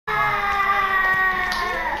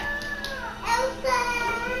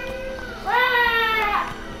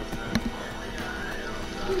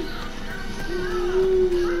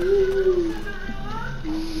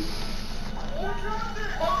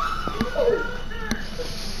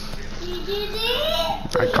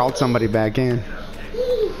I called somebody back in.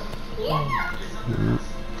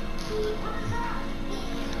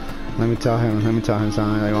 Let me tell him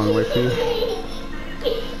something. I want to wait for you.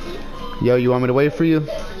 Yo, you want me to wait for you?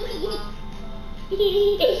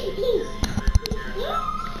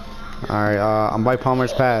 Alright, I'm by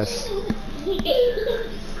Palmer's Pass.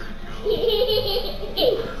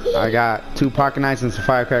 I got 2 pocket knives and some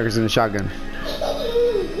firecrackers in the shotgun.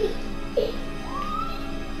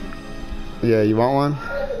 Yeah, you want one?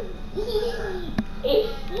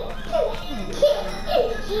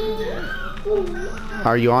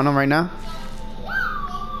 Are you on them right now?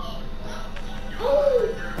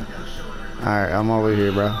 Alright, I'm over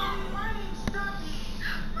here, bro.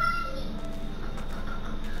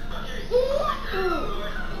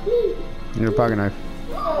 Need a pocket knife.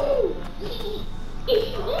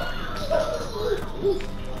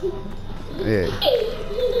 Yeah.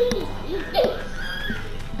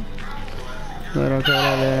 Little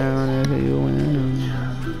cut it down if you win.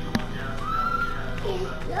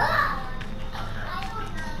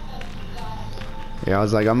 Yeah, I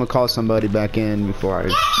was like, I'm gonna call somebody back in before I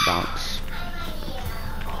bounce.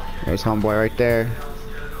 There's homeboy right there.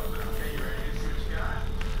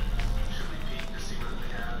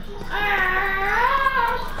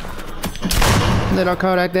 Little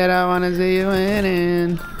Kodak that I wanna see you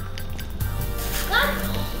winning.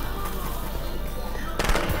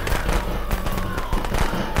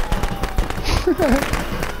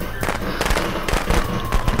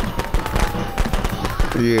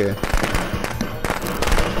 Yeah.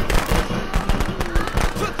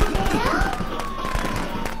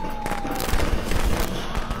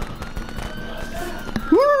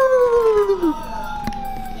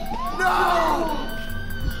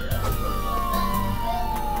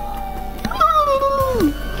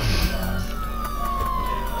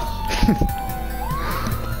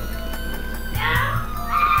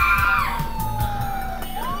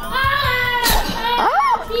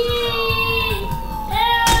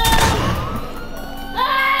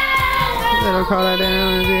 Little call that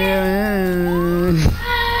down.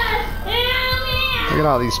 Look at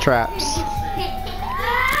all these traps.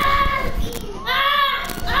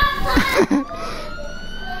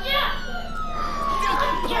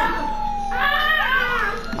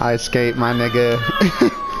 I escaped, my nigga.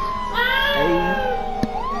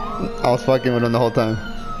 I was fucking with him the whole time.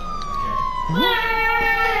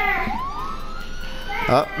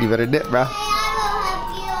 Oh, you better dip, bro.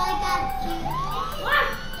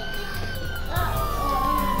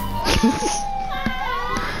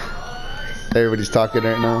 Everybody's talking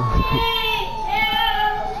right now.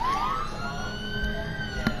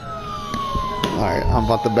 Alright, I'm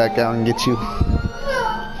about to back out and get you.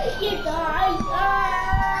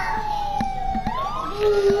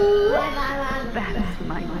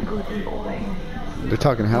 They're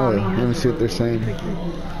talking hella. Let me see what they're saying.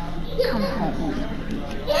 Come home.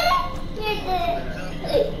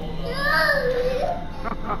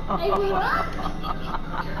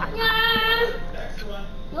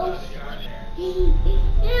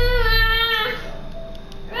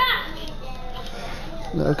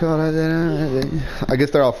 I guess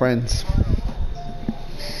they're all friends.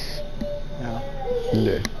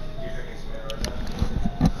 Yeah.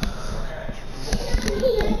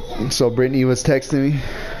 So Brittany was texting me.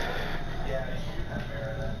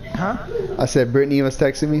 Huh? I said Brittany was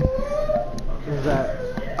texting me. Who's that?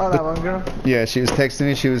 Oh, that one girl? Yeah, she was texting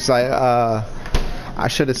me. She was like, I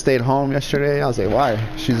should have stayed home yesterday. I was like, why?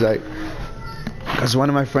 She's like, because one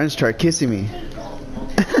of my friends tried kissing me.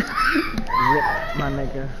 Rip, my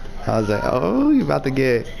nigga. I was like, oh, you about to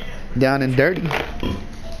get down and dirty.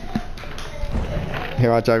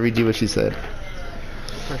 Here, watch, I'll read you what she said.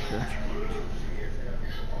 For sure.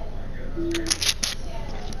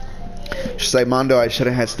 She's like, Mondo, I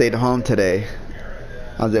shouldn't have stayed home today.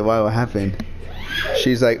 I was like, why, what happened?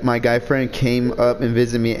 She's like, my guy friend came up and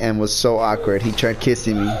visited me and was so awkward. He tried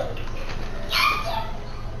kissing me.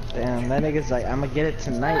 Damn, that nigga's like, I'ma get it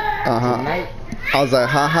tonight. Tonight. I was like,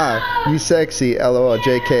 haha, you sexy, lol,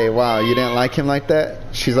 JK, wow, you didn't like him like that?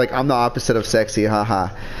 She's like, I'm the opposite of sexy, haha.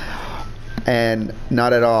 And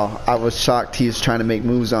not at all. I was shocked he was trying to make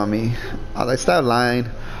moves on me. I was like, stop lying.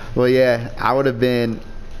 Well, yeah, I would have been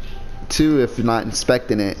too if not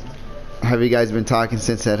expecting it. Have you guys been talking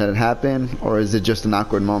since that had happened, or is it just an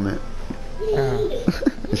awkward moment?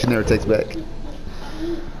 She never takes back.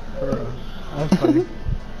 That's funny.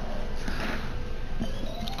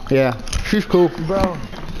 Yeah, she's cool. Bro,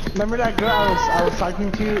 remember that girl I was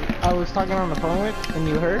talking to? I was talking on the phone with, and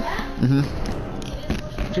you heard? Mhm.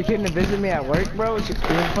 She came to visit me at work, bro. She was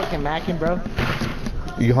fucking macking, bro.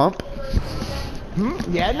 You hump? Hmm?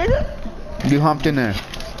 Yeah, nigga. You humped in there.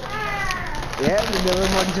 Yeah, there was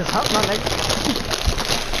one just hump my leg.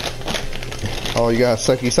 Oh, you got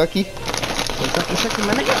sucky sucky? Sucky,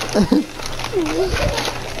 my nigga.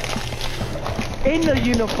 In the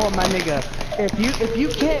uniform, my nigga. If you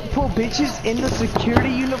can't pull bitches in the security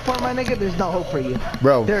uniform, my nigga, there's no hope for you.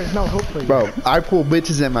 Bro. There's no hope for you. Bro, I pull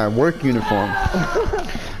bitches in my work uniform.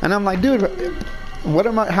 And I'm like, dude,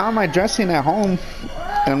 how am I dressing at home?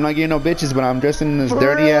 And I'm not getting no bitches, but I'm dressing in this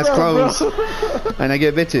dirty ass clothes. And I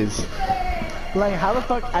get bitches. Like, how the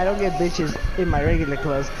fuck I don't get bitches in my regular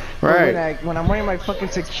clothes? Right. But when I'm wearing my fucking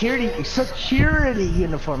security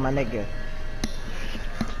uniform, my nigga.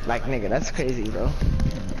 Like, nigga, that's crazy, bro.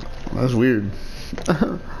 That's weird.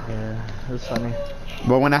 Yeah, that's funny.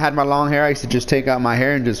 But when I had my long hair, I used to just take out my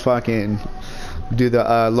hair and just fucking do the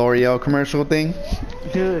L'Oreal commercial thing.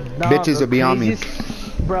 Dude, no, bitches would be on me.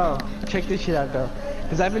 Bro, check this shit out, though.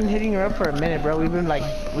 Because I've been hitting her up for a minute, bro. We've been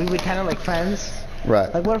kind of like friends. Right.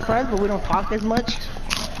 Like, we're friends, but we don't talk as much.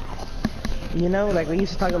 You know, like, we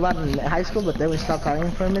used to talk a lot in high school, but then we stopped talking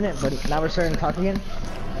for a minute. But now we're starting to talk again.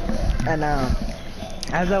 And,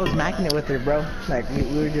 as I was macking it with her, bro, like, we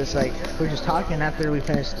were just talking after we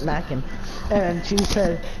finished macking. And she's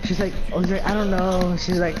like, oh, I don't know.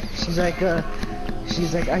 She's like,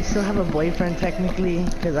 I still have a boyfriend technically,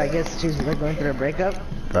 because I guess she's like going through a breakup.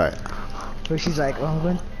 Right. But she's like,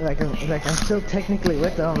 well, I'm still technically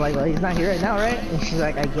with him. I'm like, well, he's not here right now, right? And she's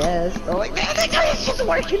like, I guess. I'm like, man, that guy is just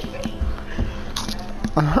working.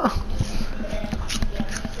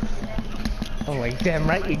 I'm like, damn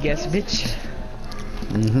right, you guess, bitch.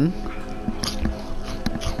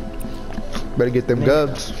 Better get them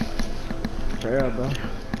gubs. For real, bro.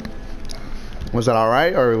 Was that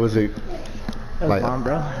alright, or was it That was like bomb,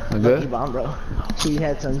 bro. good? Lucky bomb, bro. She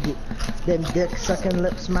had them dick sucking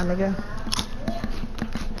lips, my nigga.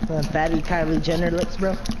 Them fatty Kylie Jenner lips,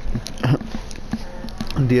 bro.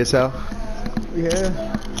 DSL?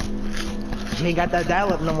 Yeah. She ain't got that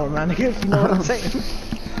dial up no more, my nigga. You know what I'm saying?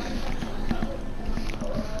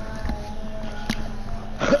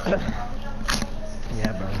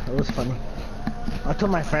 Yeah, bro. It was funny. I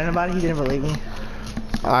told my friend about it. He didn't believe me.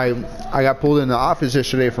 I got pulled in the office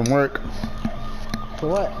yesterday from work. For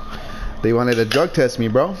what? They wanted to drug test me,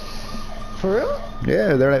 bro. For real?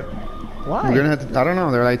 Yeah, they're like, Why? we're gonna have to, I don't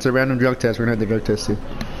know. They're like, it's a random drug test. We're gonna have to drug test you.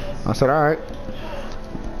 I said, all right.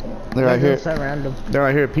 They're right here. So random. They're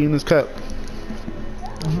right here peeing this cup.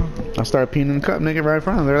 I started peeing in the cup, nigga, right in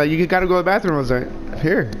front of them. They're like, you gotta go to the bathroom. I was like,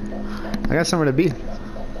 here. I got somewhere to be.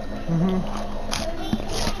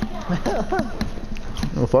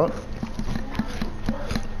 No fuck.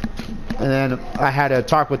 And then I had a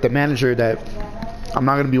talk with the manager that I'm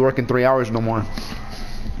not gonna be working 3 hours no more.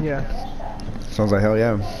 Yeah. So I was like, hell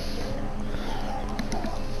yeah.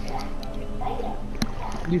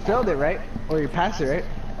 You failed it, right? Or you passed it, right?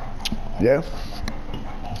 Yeah.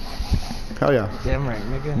 Hell yeah. Damn right,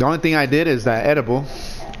 nigga. The only thing I did is that edible.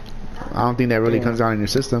 I don't think that really comes out in your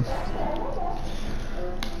system.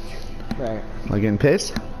 Right. Like getting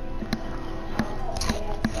pissed?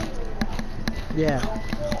 Yeah.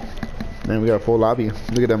 Man, we got a full lobby.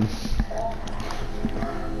 Look at them.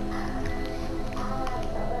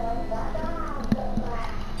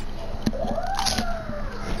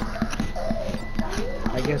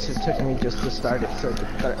 I guess it took me just to start it, so it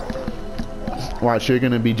could start. Watch, you're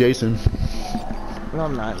gonna be Jason. No,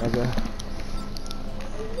 I'm not, nigga.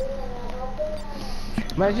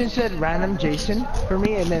 Imagine it said random Jason for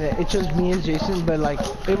me, and then it chose me as Jason, but like,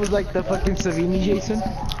 it was like the fucking Savini Jason.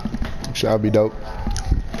 That'd be dope.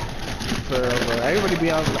 For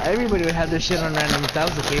everybody would have their shit on random if that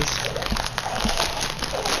was the case.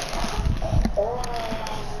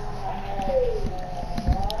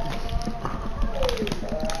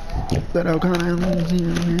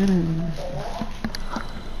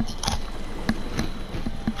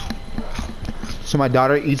 So my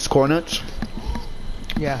daughter eats corn nuts.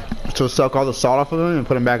 Yeah. So suck all the salt off of them and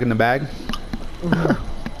put them back in the bag.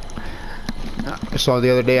 So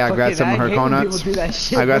the other day I grabbed some of her corn nuts.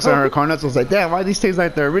 I grabbed some of her corn nuts. I was like, damn, why these taste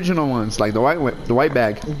like the original ones, like the white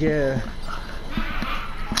bag? Yeah.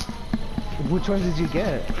 Which ones did you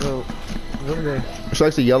get? Well, what are they? She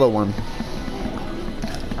likes the yellow one.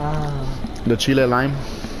 Ah. The chile lime.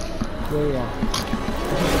 Yeah.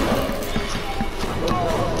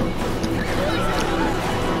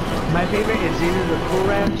 My favorite is either the Cool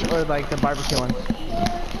Ranch or like the barbecue one.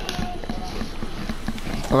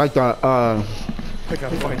 I like the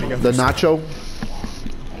nacho.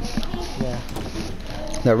 Yeah.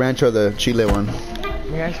 The rancho, the chile one.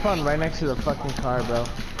 Yeah, I spawned right next to the fucking car, bro.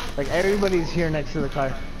 Like everybody's here next to the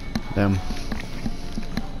car. Damn.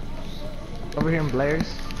 Over here in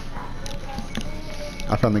Blair's.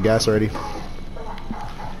 I found the gas already.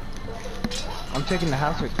 I'm checking the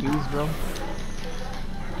house for keys, bro.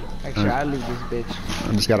 Make sure I leave this bitch.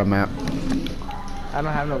 I just got a map. I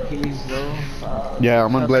don't have no keys, though. Yeah,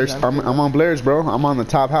 I'm on Blair's. I'm on Blair's, bro. I'm on the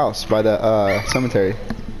top house by the cemetery.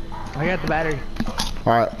 I got the battery.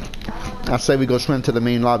 All right. I say we go swim to the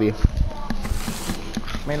main lobby.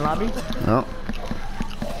 Main lobby? Oh,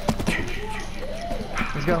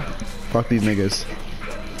 Let's go. fuck these niggas.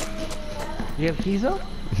 You have keys, though?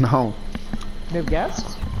 No, You have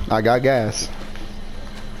gas? I got gas.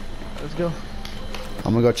 Let's go.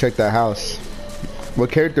 I'm gonna go check that house. What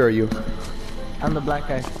character are you? I'm the black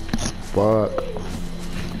guy. Fuck.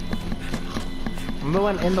 I'm the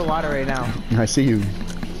one in the water right now. I see you.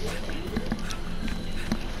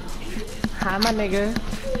 Hi, my nigga.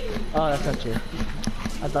 Oh, that's not you.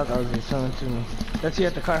 I thought that was you swimming to me. That's you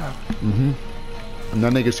at the car, huh? Mm-hmm. And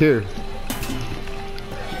that nigga's here.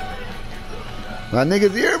 That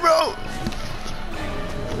nigga's here, bro.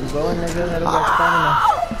 You going, nigga? That was like stamina.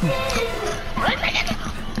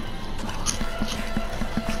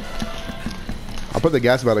 I'll put the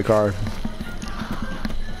gas by the car.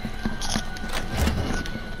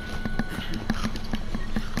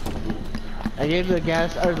 I gave the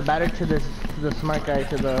gas or the battery to the smart guy,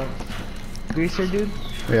 to the greaser dude.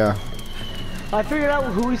 Yeah. I figured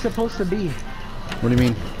out who he's supposed to be. What do you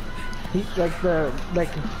mean? He like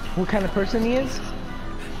what kind of person he is.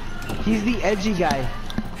 He's the edgy guy.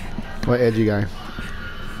 What edgy guy?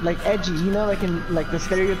 Like edgy, you know, like in like the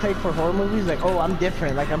stereotype for horror movies. Like, oh, I'm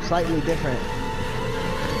different. Like I'm slightly different.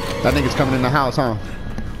 That nigga's coming in the house, huh?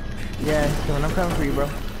 Yeah, he's coming. I'm coming for you, bro.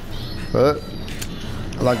 What?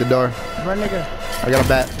 I lock the door. Run, nigga. I got a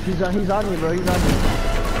bat. He's on me, bro. He's on me.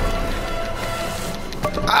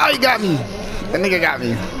 Ah, he got me. That nigga got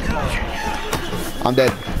me. I'm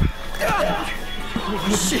dead.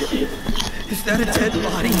 Shit. Is that a dead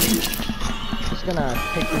body? Just gonna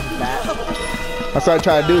take this bat. That's what I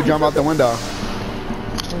try to do, jump out the window.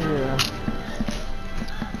 Yeah,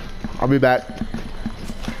 I'll be back.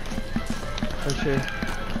 for sure.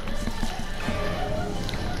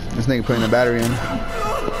 This nigga putting the battery in.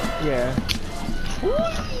 Yeah.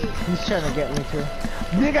 He's trying to get me too.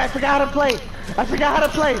 Nigga, I forgot how to play. I forgot how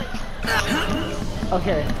to play.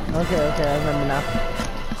 Okay, I remember now.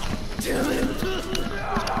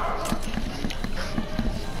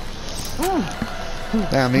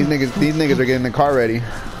 Damn, these niggas are getting the car ready.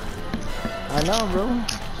 I know, bro.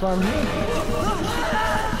 That's why I'm here.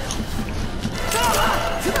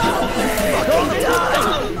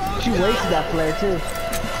 She wasted that player too.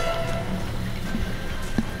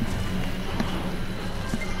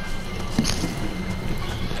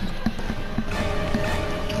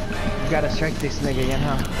 You gotta strike this nigga again,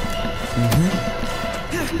 huh?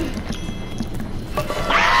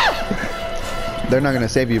 They're not gonna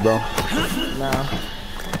save you, bro. No.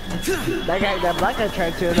 That black guy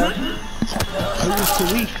tried to though. He was too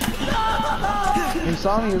weak. He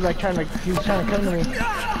saw me, he was trying to come to me.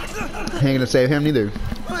 Ain't gonna save him neither.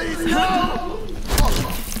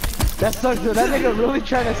 That sucks though, that nigga really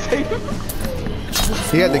trying to save him.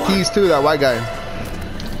 He had the keys too, that white guy.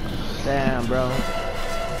 Damn, bro.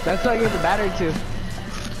 That's what I gave the battery to.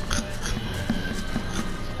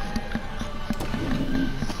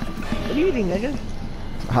 What are you eating, nigga?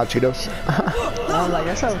 Hot Cheetos. I'm like,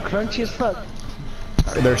 that sounds crunchy as fuck.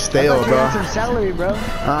 They're stale, bro. Some celery, bro.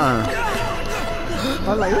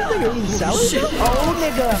 I'm like, this nigga eating celery? Oh,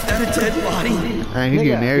 nigga. Is that a dead body? Man, he's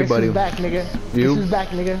getting everybody. Guess who's back, nigga? You? Guess who's back,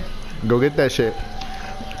 nigga? Go get that shit.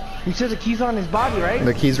 You said the keys are on his body, right?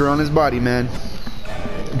 The keys are on his body, man.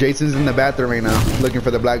 Jason's in the bathroom right now, looking for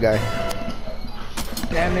the black guy.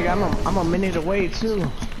 Damn, nigga, I'm a minute away, too.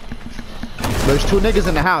 There's two niggas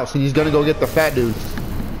in the house, and he's gonna go get the fat dude.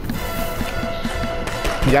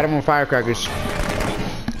 He got him on firecrackers.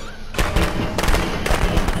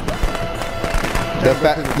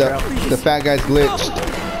 The fat guy's glitched.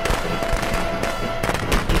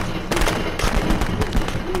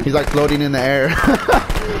 He's like floating in the air.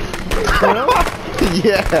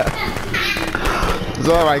 Yeah. That's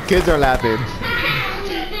why my kids are laughing.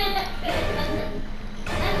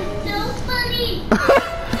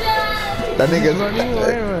 That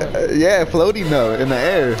nigga's yeah, floating though in the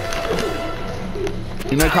air.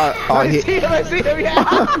 You know how I see him, yeah.